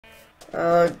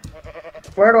Uh,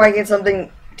 where do I get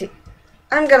something to...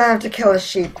 I'm gonna have to kill a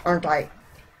sheep, aren't I?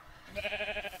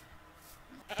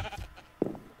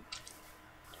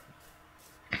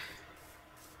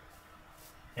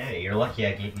 Hey, you're lucky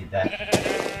I gave you that.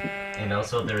 And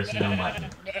also, there is no mutton.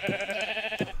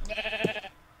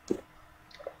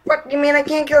 What? You mean I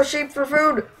can't kill sheep for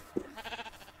food?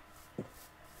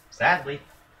 Sadly.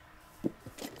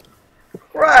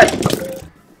 Right.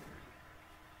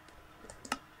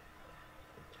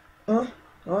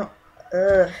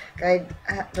 I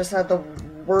just had the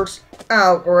worst...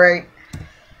 Oh, great.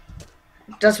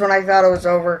 Just when I thought it was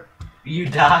over. You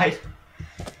died?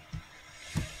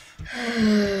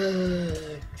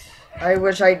 I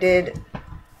wish I did.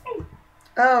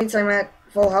 Oh, at least I'm at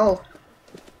full health.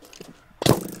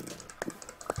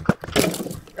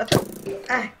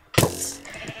 Ah.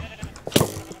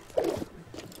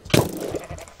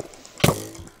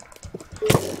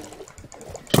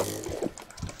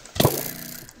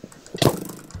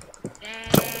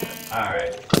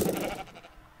 Alright.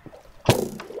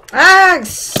 Ah,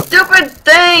 stupid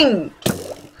thing!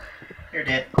 You're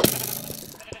dead.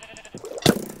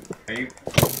 Are you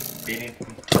beating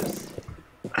this?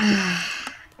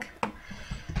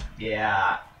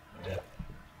 Yeah.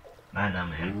 I know,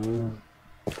 man.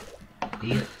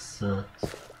 It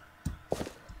sucks.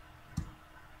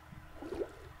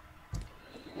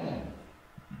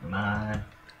 Come on.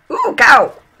 Ooh,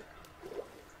 cow!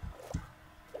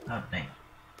 Oh, dang.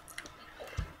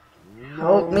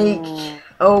 Help me,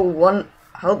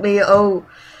 help me, oh,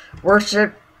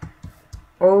 worship,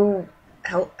 oh,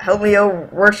 help me, oh,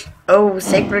 worship, oh,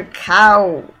 sacred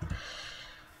cow.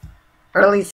 Or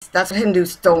at least that's what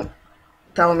Hindus don't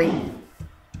tell me.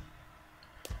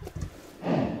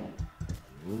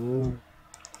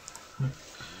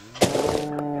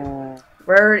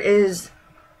 Where is,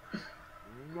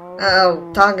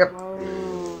 oh, talk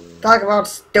about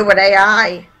stupid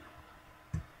AI.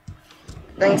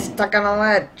 Thing stuck on a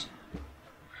ledge.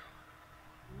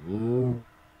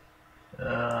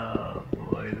 Oh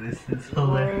boy, this is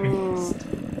hilarious.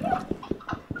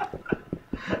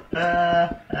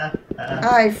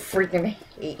 I freaking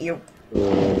hate you. I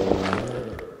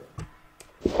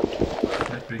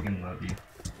freaking love you.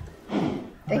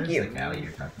 Thank you. There's the cow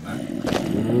you're talking about.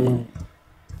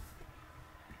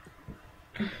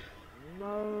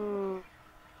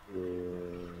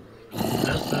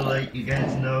 Just to let you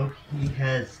guys know, he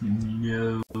has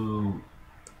no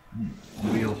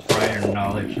real prior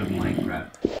knowledge of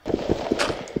Minecraft.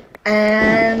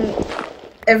 And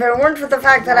if it weren't for the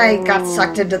fact that I got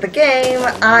sucked into the game,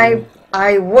 I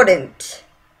wouldn't.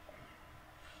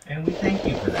 And we thank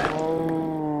you for that.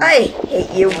 I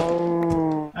hate you.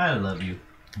 I love you.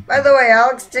 By the way,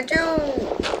 Alex, did you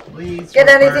Please get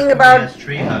refer anything to me about... as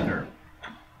Tree Hugger.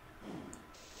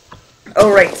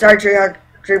 Oh, right. Sorry,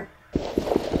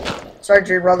 Sorry,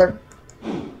 tree brother.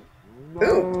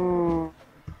 Ooh.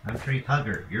 I'm Tree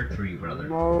Hugger. You're Tree Brother.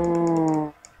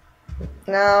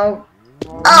 No.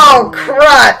 Oh,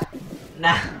 crap!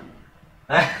 Nah.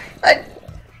 Oh,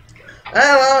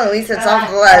 well, at least it's off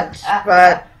the ledge,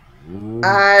 but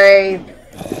I...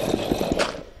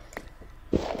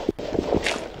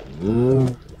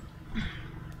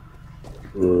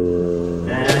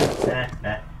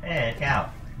 Hey, cow.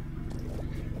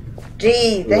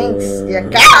 Gee, thanks,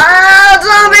 you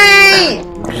zombie!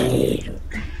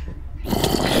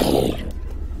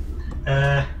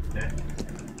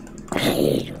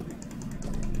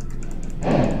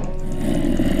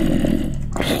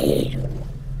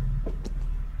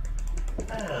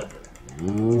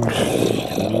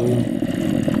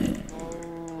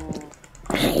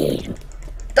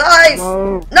 Die!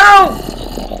 No!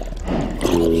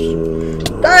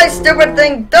 Die, stupid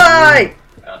thing, die!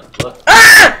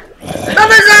 Ah!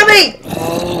 Another zombie!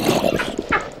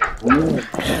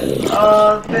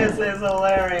 Oh, this is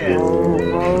hilarious.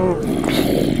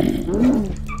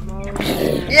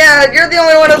 Yeah, you're the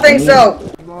only one who thinks so.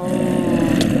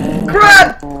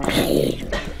 Crap!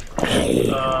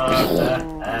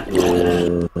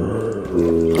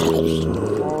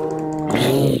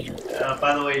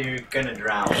 By the way, you're gonna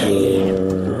drown.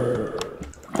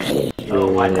 Oh,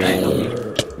 why did I help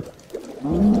you?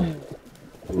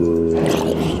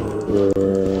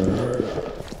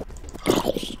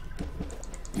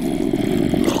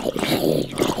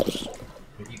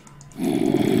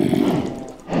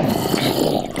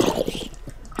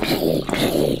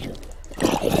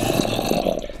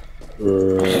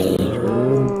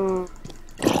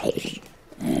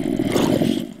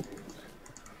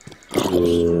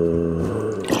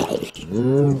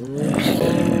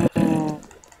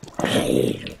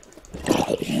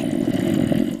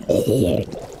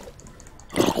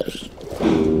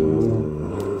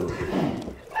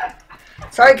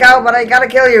 Sorry, cow, but I gotta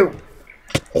kill you.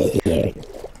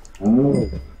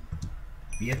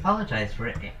 We apologize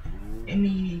for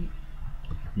any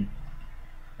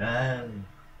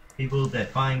people that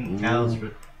find cows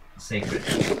sacred.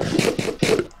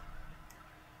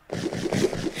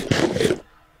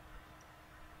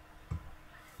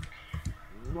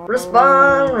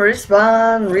 Respawn,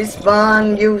 respawn,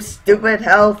 respawn, you stupid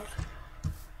health.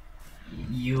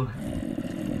 You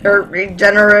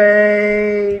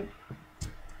Regenerate.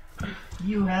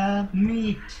 You have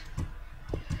meat.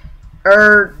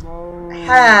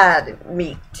 Had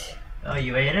meat. Oh,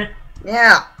 you ate it?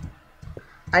 Yeah.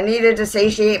 I needed to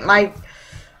satiate my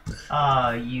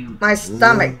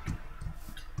stomach.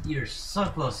 You're so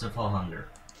close to full hunger.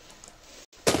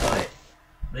 Oh, wait.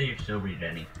 But you're still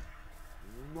regenerating.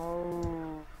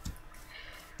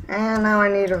 And now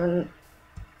I need a...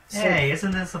 Hey,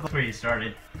 isn't this the place where you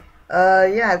started?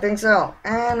 Yeah, I think so.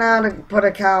 And now to put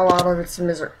a cow out of its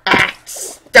misery. Ah,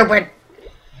 stupid!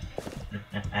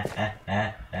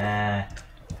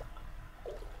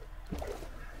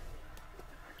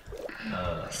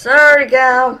 Sorry,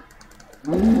 cow.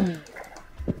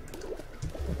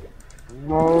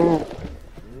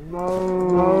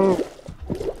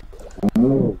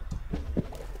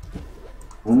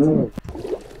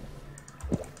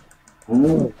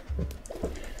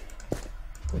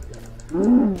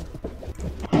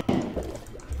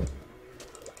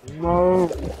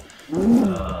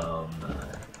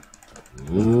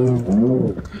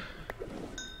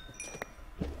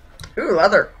 Ooh,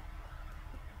 leather.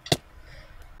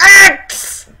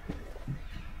 Axe!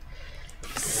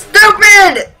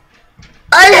 Stupid!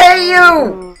 I hate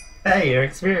you! Hey, your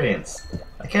experience.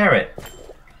 A carrot.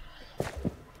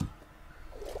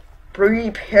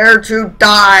 Prepare to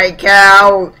die,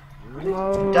 cow.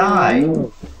 Die.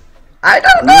 I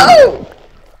don't know!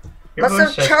 Your Must voice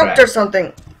have just choked cracked. or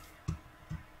something.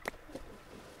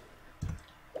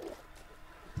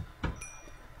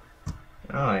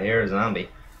 Oh, I hear a zombie.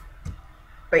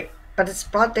 Wait, but it's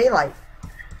broad daylight.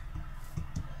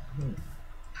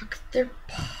 How could there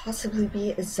possibly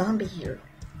be a zombie here?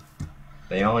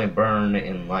 They only burn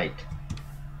in light.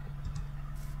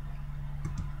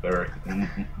 There are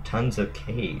tons of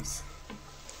caves.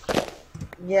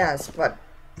 Yes, but...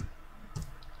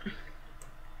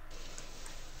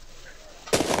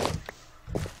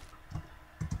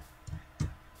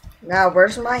 Now,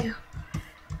 where's my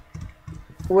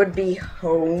would-be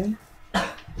home?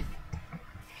 Ah!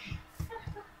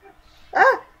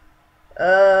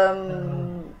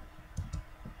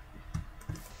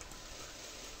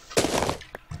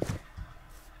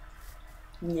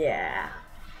 Yeah.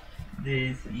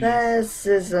 This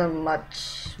is a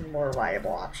much more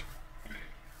viable option.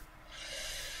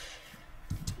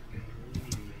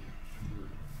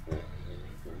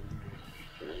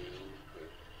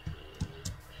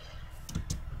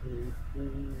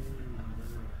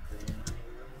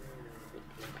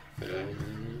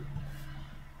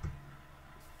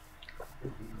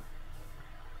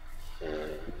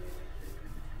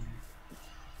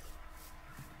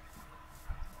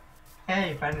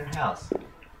 Hey, find your house.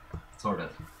 Sort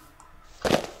of.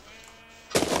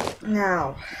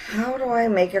 Now, how do I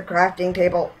make a crafting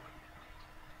table?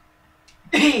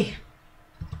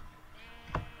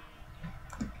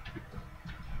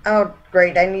 Oh,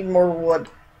 great, I need more wood.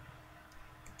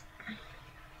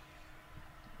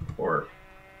 Or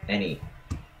any.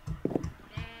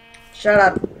 Shut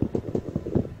up.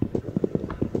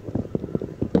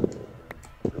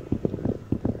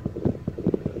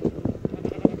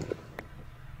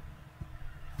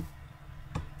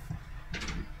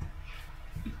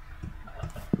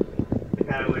 I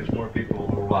kind of wish more people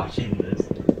were watching this.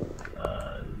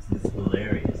 This is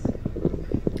hilarious.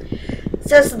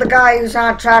 Says the guy who's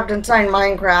not trapped inside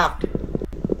Minecraft.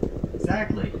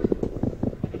 Exactly.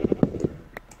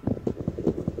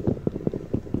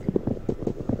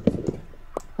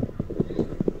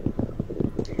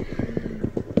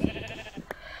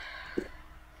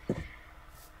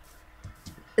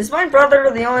 Is my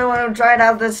brother the only one who tried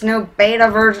out this new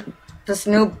beta version, this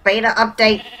new beta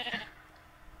update?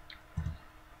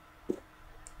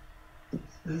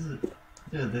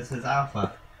 This is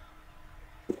alpha.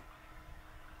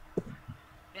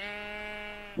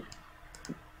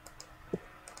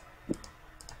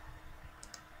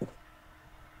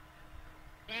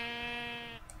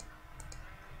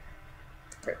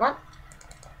 Wait, what?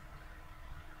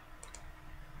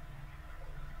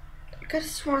 I could have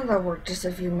sworn that worked just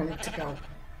a few minutes ago.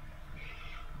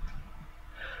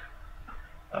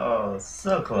 Oh,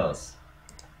 so close.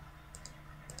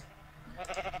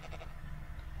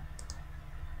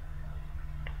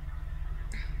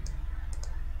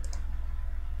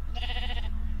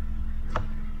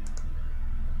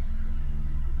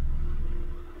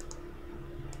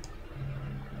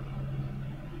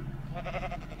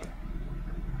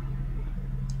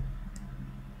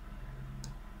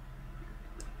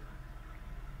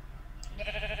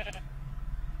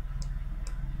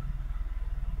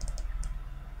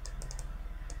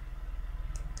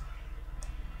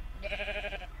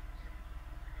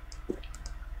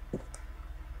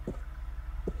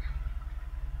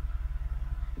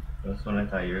 That's when I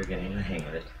thought you were getting the hang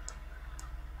of it.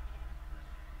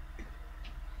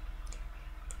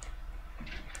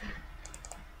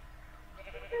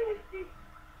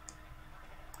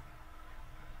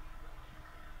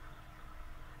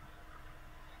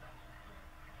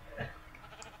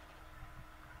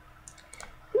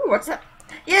 Ooh, what's that?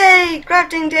 Yay!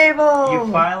 Crafting table!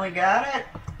 You finally got it?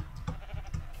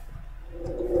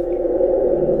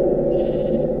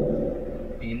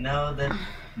 You know that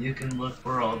you can look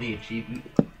for all the achievements.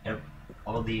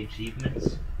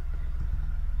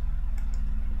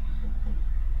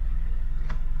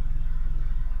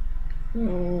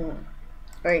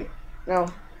 Wait, no.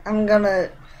 I'm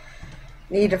gonna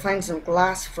need to find some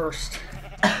glass first.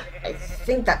 I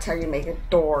think that's how you make a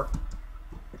door.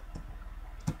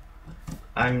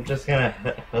 I'm just gonna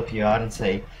help you out and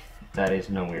say that is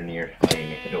nowhere near how you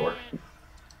make a door.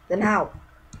 Then how?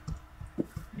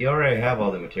 You already have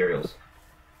all the materials.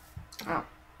 Oh.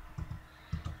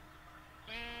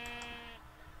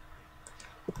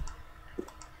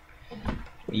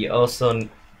 You also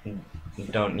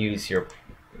don't use your...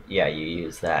 Yeah, you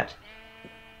use that.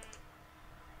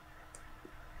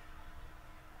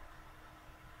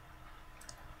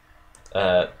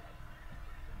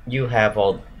 You have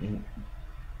all...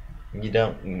 You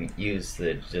don't use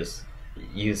the... Just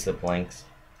use the blanks.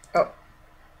 Oh.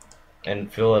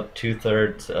 And fill up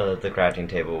 2/3 of the crafting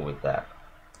table with that.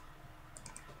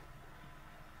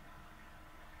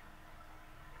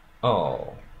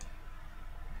 Oh.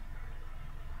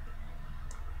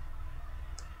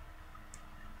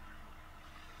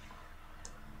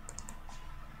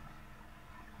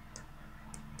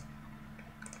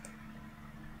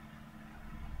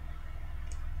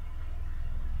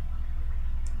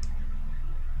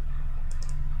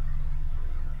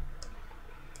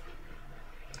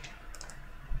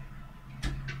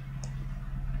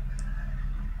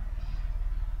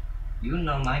 You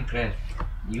know Minecraft.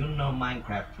 You know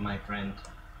Minecraft, my friend.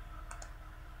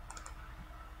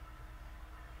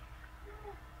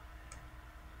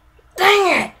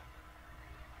 Dang it!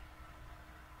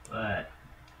 What?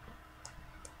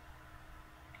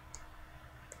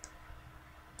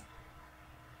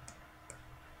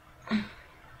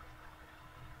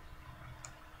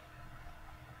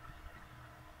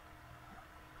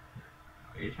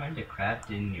 Are you trying to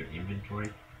craft in your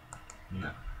inventory?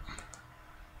 No.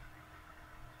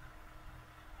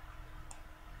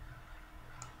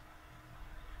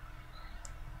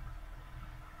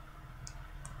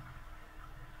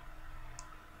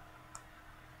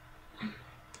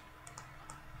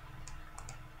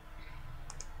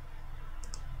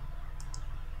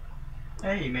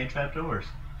 Hey, you made trapdoors.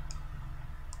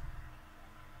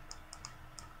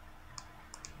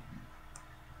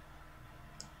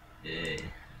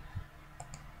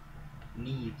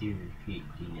 Need to treat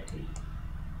dignity.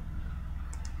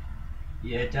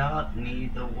 You don't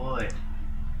need the wood.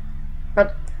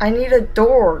 But I need a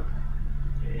door.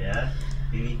 Yeah?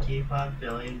 And you keep on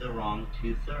filling the wrong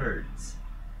 2/3.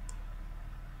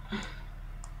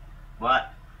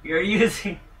 What? You're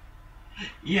using...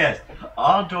 Yes,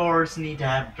 all doors need to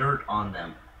have dirt on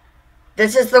them.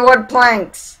 This is the wood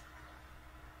planks.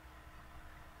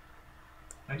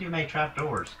 How do you make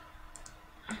trapdoors?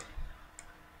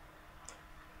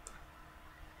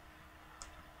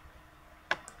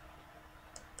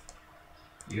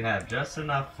 You have just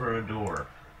enough for a door.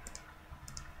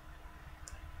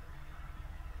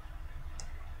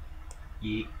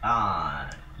 You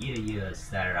use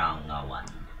the wrong one.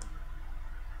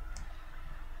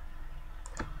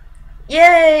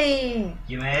 Yay!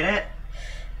 You made it?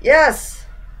 Yes!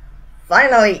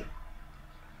 Finally!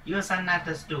 You are not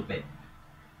stupid.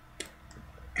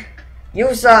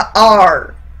 Use a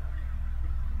R.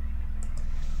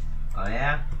 Oh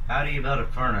yeah? How do you build a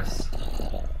furnace?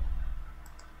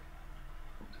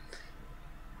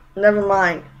 Never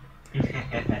mind.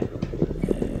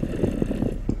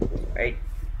 Right.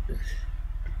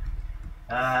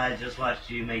 I just watched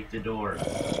you make the door.